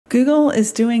Google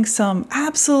is doing some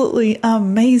absolutely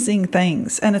amazing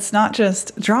things, and it's not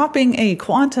just dropping a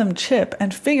quantum chip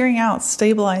and figuring out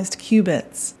stabilized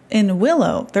qubits. In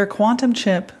Willow, their quantum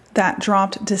chip that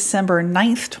dropped December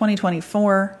 9th,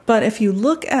 2024. But if you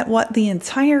look at what the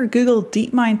entire Google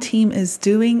DeepMind team is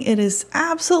doing, it is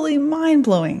absolutely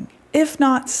mind-blowing, if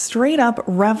not straight up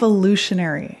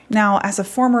revolutionary. Now, as a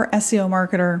former SEO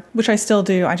marketer, which I still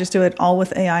do, I just do it all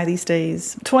with AI these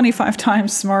days, 25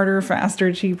 times smarter,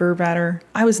 faster, cheaper, better.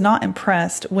 I was not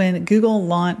impressed when Google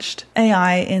launched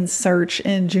AI in search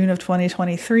in June of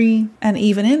 2023, and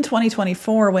even in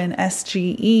 2024 when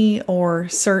SGE, or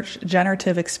Search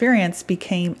Generative Experience,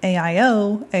 became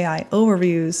AIO, AI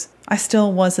Overviews, I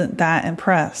still wasn't that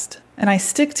impressed. And I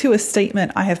stick to a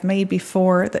statement I have made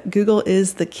before that Google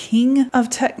is the king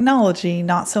of technology,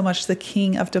 not so much the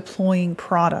king of deploying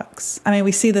products. I mean,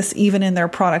 we see this even in their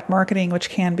product marketing,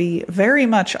 which can be very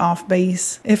much off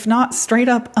base, if not straight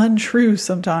up untrue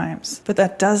sometimes. But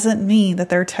that doesn't mean that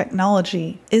their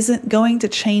technology isn't going to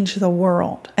change the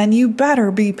world. And you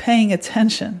better be paying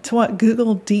attention to what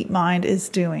Google DeepMind is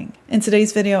doing. In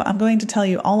today's video, I'm going to tell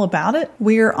you all about it.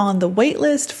 We're on the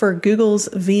waitlist for Google's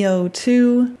Veo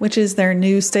 2, which is their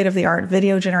new state-of-the-art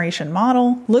video generation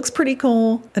model. Looks pretty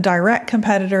cool, a direct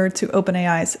competitor to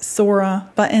OpenAI's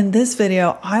Sora. But in this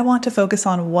video, I want to focus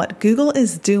on what Google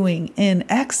is doing in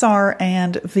XR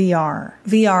and VR.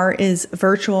 VR is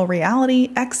virtual reality,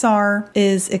 XR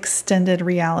is extended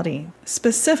reality,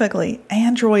 specifically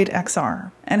Android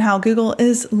XR, and how Google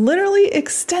is literally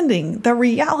extending the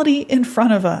reality in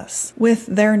front of us with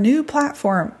their new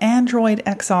platform, Android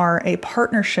XR, a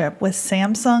partnership with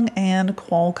Samsung and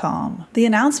Qualcomm. The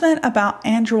announcement about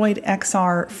Android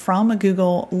XR from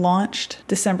Google launched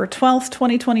December 12th,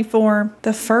 2024.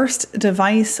 The first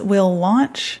device will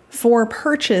launch for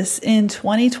purchase in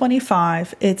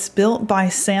 2025. It's built by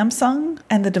Samsung,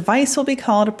 and the device will be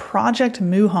called Project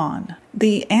Moohan.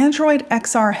 The Android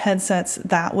XR headsets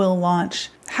that will launch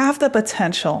have the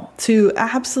potential to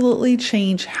absolutely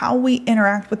change how we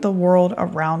interact with the world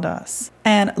around us.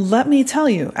 And let me tell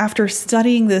you, after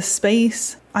studying this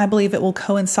space, I believe it will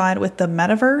coincide with the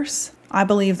metaverse. I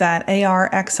believe that AR,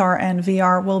 XR, and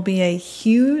VR will be a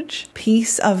huge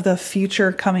piece of the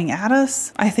future coming at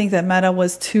us. I think that Meta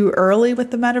was too early with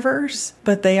the metaverse,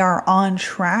 but they are on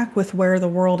track with where the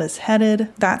world is headed.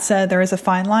 That said, there is a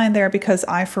fine line there because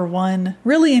I, for one,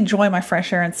 really enjoy my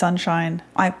fresh air and sunshine.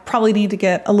 I probably need to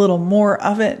get a little more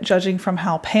of it, judging from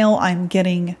how pale I'm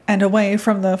getting and away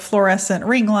from the fluorescent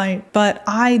ring light, but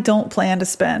I don't plan to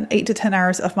spend 8 to 10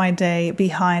 hours of my day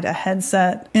behind a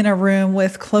headset in a room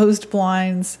with closed blinds.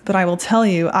 But I will tell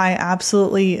you, I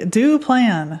absolutely do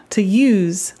plan to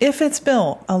use, if it's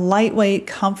built, a lightweight,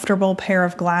 comfortable pair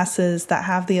of glasses that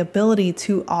have the ability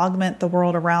to augment the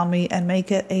world around me and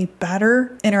make it a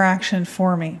better interaction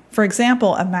for me. For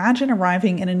example, imagine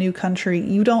arriving in a new country,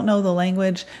 you don't know the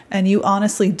language, and you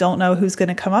honestly don't know who's going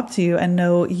to come up to you and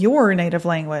know your native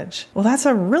language. Well, that's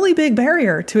a really big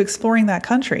barrier to exploring that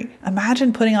country.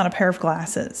 Imagine putting on a pair of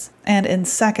glasses, and in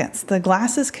seconds, the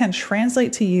glasses can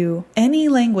translate to you any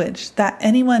language that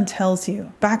anyone tells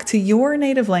you back to your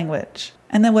native language.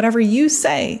 And then whatever you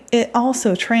say, it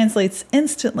also translates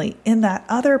instantly in that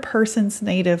other person's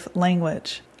native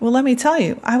language. Well, let me tell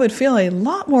you, I would feel a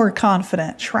lot more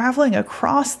confident traveling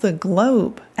across the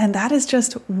globe. And that is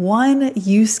just one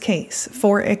use case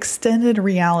for extended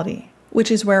reality,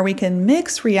 which is where we can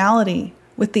mix reality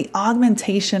with the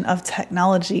augmentation of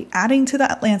technology, adding to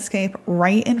that landscape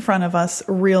right in front of us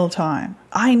real time.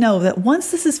 I know that once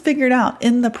this is figured out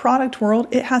in the product world,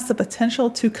 it has the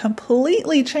potential to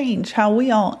completely change how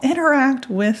we all interact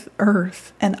with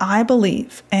Earth. And I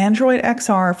believe Android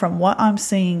XR, from what I'm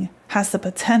seeing, has the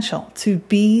potential to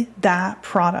be that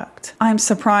product. I'm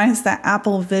surprised that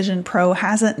Apple Vision Pro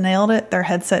hasn't nailed it. Their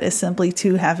headset is simply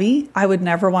too heavy. I would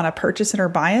never want to purchase it or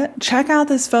buy it. Check out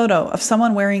this photo of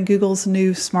someone wearing Google's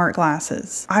new smart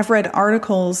glasses. I've read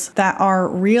articles that are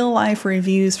real life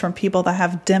reviews from people that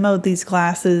have demoed these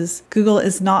glasses. Google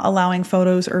is not allowing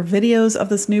photos or videos of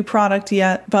this new product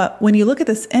yet, but when you look at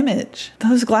this image,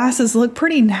 those glasses look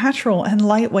pretty natural and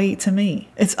lightweight to me.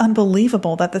 It's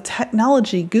unbelievable that the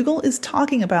technology Google is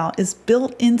talking about is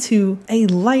built into a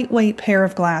lightweight pair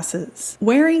of glasses.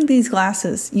 Wearing these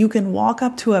glasses, you can walk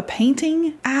up to a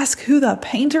painting, ask who the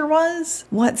painter was,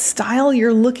 what style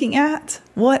you're looking at,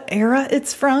 what era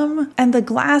it's from, and the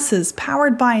glasses,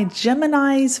 powered by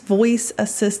Gemini's voice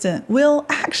assistant, will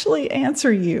actually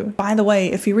answer you. By the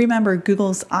way, if you remember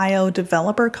Google's I/O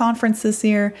developer conference this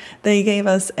year, they gave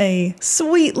us a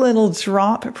sweet little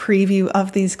drop preview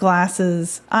of these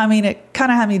glasses. I mean, it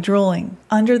kind of had me drooling.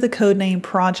 Under the codename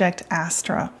Project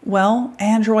Astra. Well,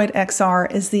 Android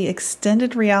XR is the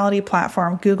extended reality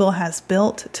platform Google has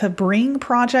built to bring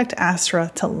Project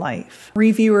Astra to life.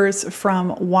 Reviewers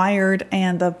from Wired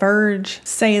and The Verge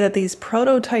say that these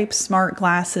prototype smart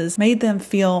glasses made them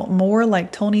feel more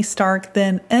like Tony Stark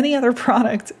than any other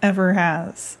product ever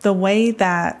has. The way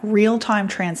that real-time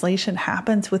translation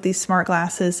happens with these smart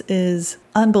glasses is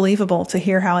unbelievable to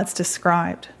hear how it's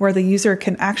described, where the user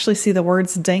can actually see the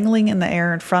words dangling in the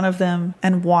air in front of them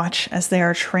and watch as they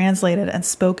are translated and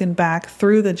spoken back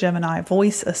through the Gemini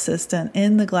voice assistant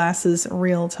in the glasses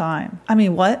real time. I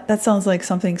mean, what? That sounds like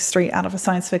something straight out of a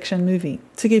science fiction movie.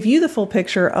 To give you the full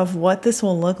picture of what this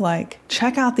will look like,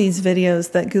 check out these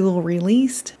videos that Google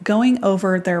released going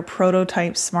over their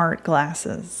prototype smart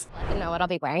glasses. You know what I'll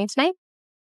be wearing tonight?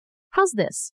 How's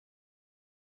this?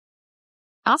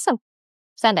 Awesome.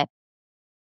 Send it.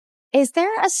 Is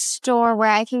there a store where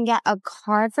I can get a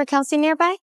card for Kelsey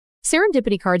nearby?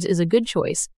 Serendipity Cards is a good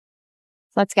choice.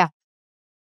 Let's go.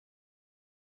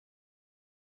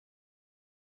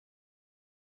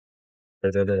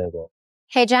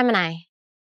 Hey, Gemini.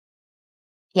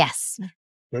 Yes.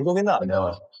 Which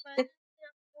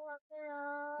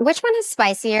one is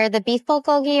spicier, the beef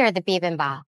bulgogi or the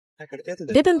bibimbap?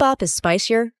 Bibimbap is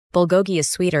spicier, bulgogi is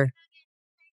sweeter.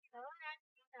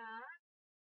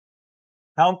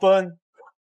 다음 분.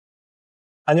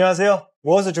 안녕하세요.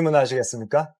 무엇을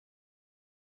주문하시겠습니까?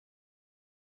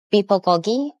 Beef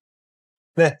bulgogi?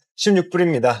 네,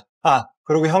 16불입니다. 아,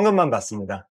 그리고 현금만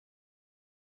받습니다.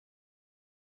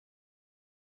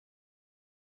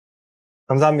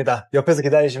 감사합니다. 옆에서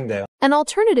기다리시면 돼요. An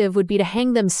alternative would be to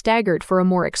hang them staggered for a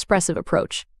more expressive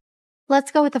approach.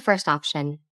 Let's go with the first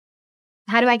option.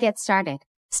 How do I get started?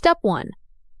 Step 1.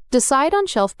 Decide on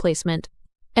shelf placement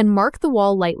and mark the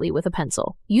wall lightly with a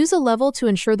pencil. Use a level to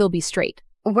ensure they'll be straight.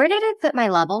 Where did I put my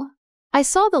level? I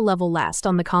saw the level last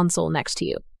on the console next to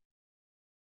you.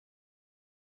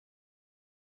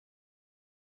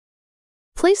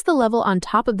 Place the level on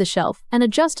top of the shelf and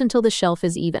adjust until the shelf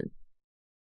is even.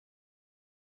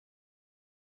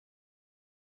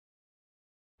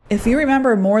 If you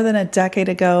remember more than a decade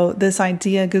ago, this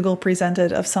idea Google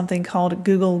presented of something called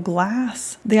Google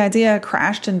Glass, the idea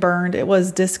crashed and burned. It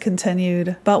was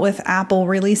discontinued. But with Apple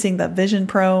releasing the Vision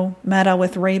Pro, Meta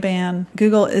with Ray-Ban,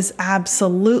 Google is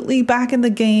absolutely back in the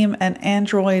game, and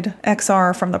Android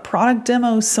XR from the product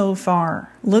demo so far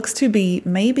looks to be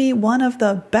maybe one of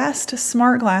the best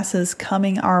smart glasses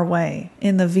coming our way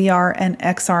in the VR and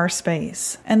XR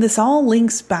space. And this all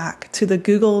links back to the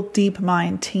Google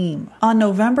DeepMind team. On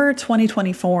November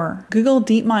 2024, Google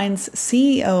DeepMind's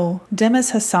CEO,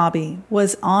 Demis Hassabis,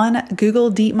 was on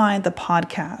Google DeepMind the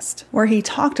podcast, where he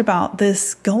talked about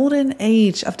this golden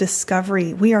age of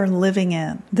discovery we are living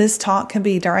in. This talk can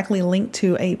be directly linked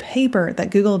to a paper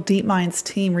that Google DeepMind's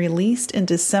team released in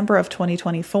December of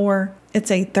 2024. It's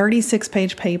a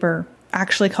 36-page paper,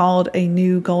 actually called A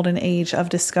New Golden Age of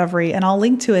Discovery, and I'll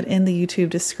link to it in the YouTube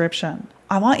description.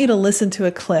 I want you to listen to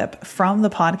a clip from the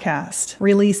podcast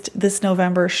released this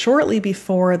November, shortly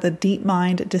before the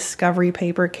DeepMind discovery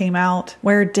paper came out,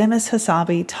 where Demis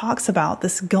Hassabis talks about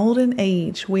this golden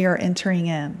age we are entering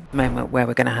in. Moment where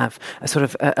we're going to have a sort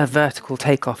of a vertical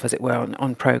takeoff, as it were,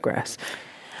 on progress.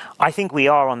 I think we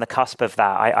are on the cusp of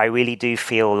that. I really do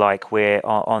feel like we're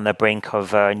on the brink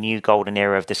of a new golden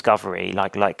era of discovery,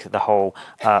 like the whole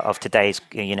of today's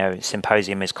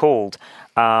symposium is called.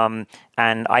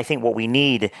 And I think what we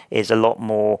need is a lot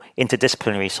more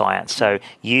interdisciplinary science. So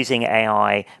using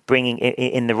AI, bringing it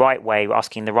in the right way,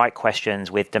 asking the right questions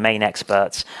with domain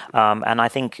experts. And I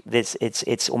think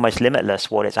it's almost limitless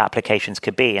what its applications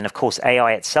could be. And of course,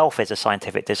 AI itself is a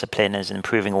scientific discipline, is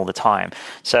improving all the time.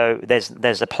 So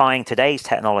there's applying today's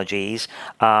technologies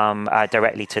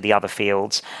directly to the other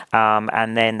fields.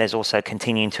 And then there's also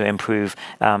continuing to improve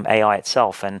AI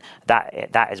itself. And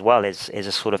that as well is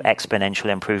a sort of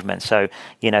exponential improvement. So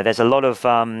there's a lot of,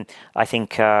 I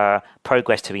think,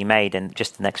 progress to be made in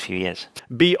just the next few years.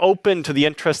 Be open to the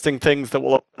interesting things that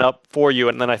will open up for you.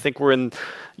 And then I think we're in,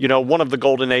 one of the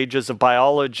golden ages of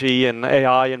biology and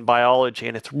AI and biology,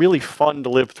 and it's really fun to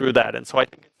live through that. And so I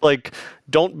think,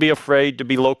 don't be afraid to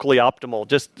be locally optimal.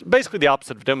 Just basically the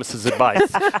opposite of Demis's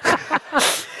advice.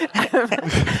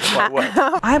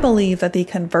 I believe that the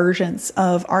convergence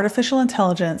of artificial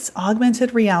intelligence,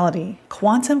 augmented reality,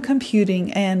 quantum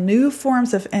computing, and new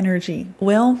forms of energy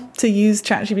will, to use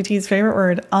ChatGPT's favorite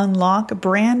word, unlock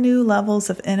brand new levels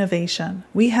of innovation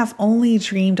we have only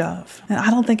dreamed of. And I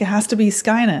don't think it has to be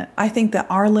Skynet. I think that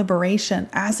our liberation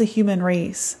as a human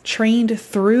race, trained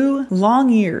through long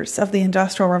years of the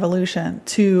Industrial Revolution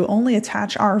to only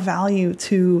attach our value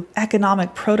to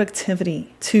economic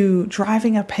productivity, to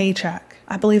driving a paycheck,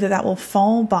 I believe that that will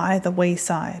fall by the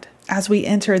wayside as we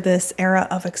enter this era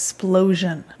of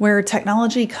explosion, where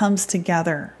technology comes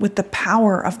together with the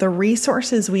power of the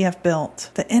resources we have built,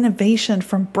 the innovation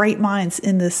from bright minds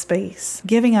in this space,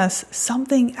 giving us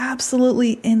something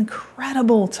absolutely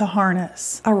incredible to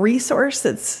harness, a resource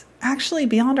that's actually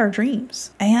beyond our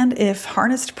dreams. And if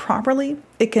harnessed properly,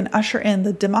 it can usher in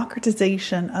the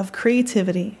democratization of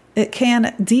creativity. It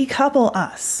can decouple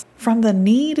us from the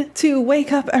need to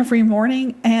wake up every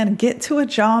morning and get to a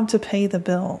job to pay the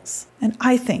bills. And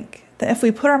I think that if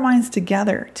we put our minds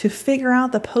together to figure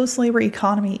out the post-labor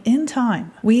economy in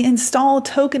time, we install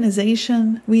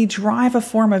tokenization, we drive a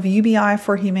form of UBI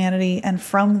for humanity, and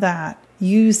from that,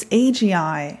 use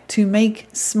AGI to make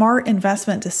smart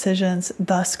investment decisions,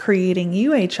 thus creating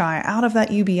UHI out of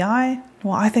that UBI,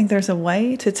 well, I think there's a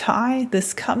way to tie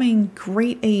this coming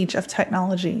great age of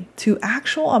technology to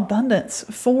actual abundance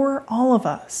for all of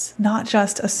us, not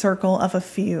just a circle of a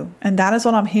few. And that is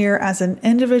what I'm here as an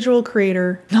individual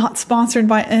creator, not sponsored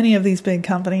by any of these big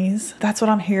companies. That's what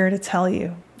I'm here to tell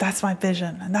you. That's my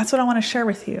vision, and that's what I want to share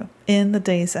with you in the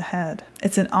days ahead.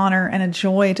 It's an honor and a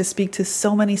joy to speak to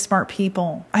so many smart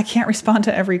people. I can't respond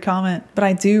to every comment, but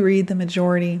I do read the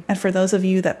majority. And for those of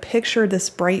you that picture this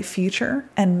bright future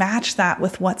and match that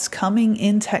with what's coming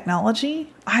in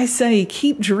technology, I say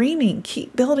keep dreaming,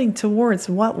 keep building towards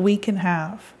what we can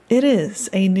have. It is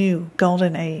a new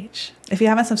golden age. If you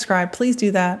haven't subscribed, please do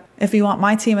that. If you want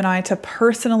my team and I to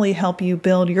personally help you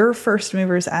build your first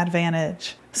mover's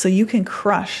advantage so you can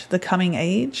crush the coming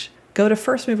age, go to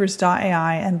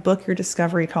firstmovers.ai and book your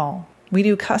discovery call. We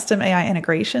do custom AI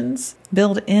integrations,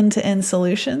 build end-to-end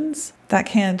solutions that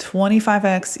can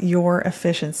 25x your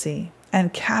efficiency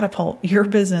and catapult your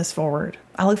business forward.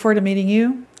 I look forward to meeting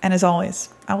you. And as always,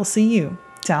 I will see you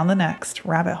down the next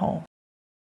rabbit hole.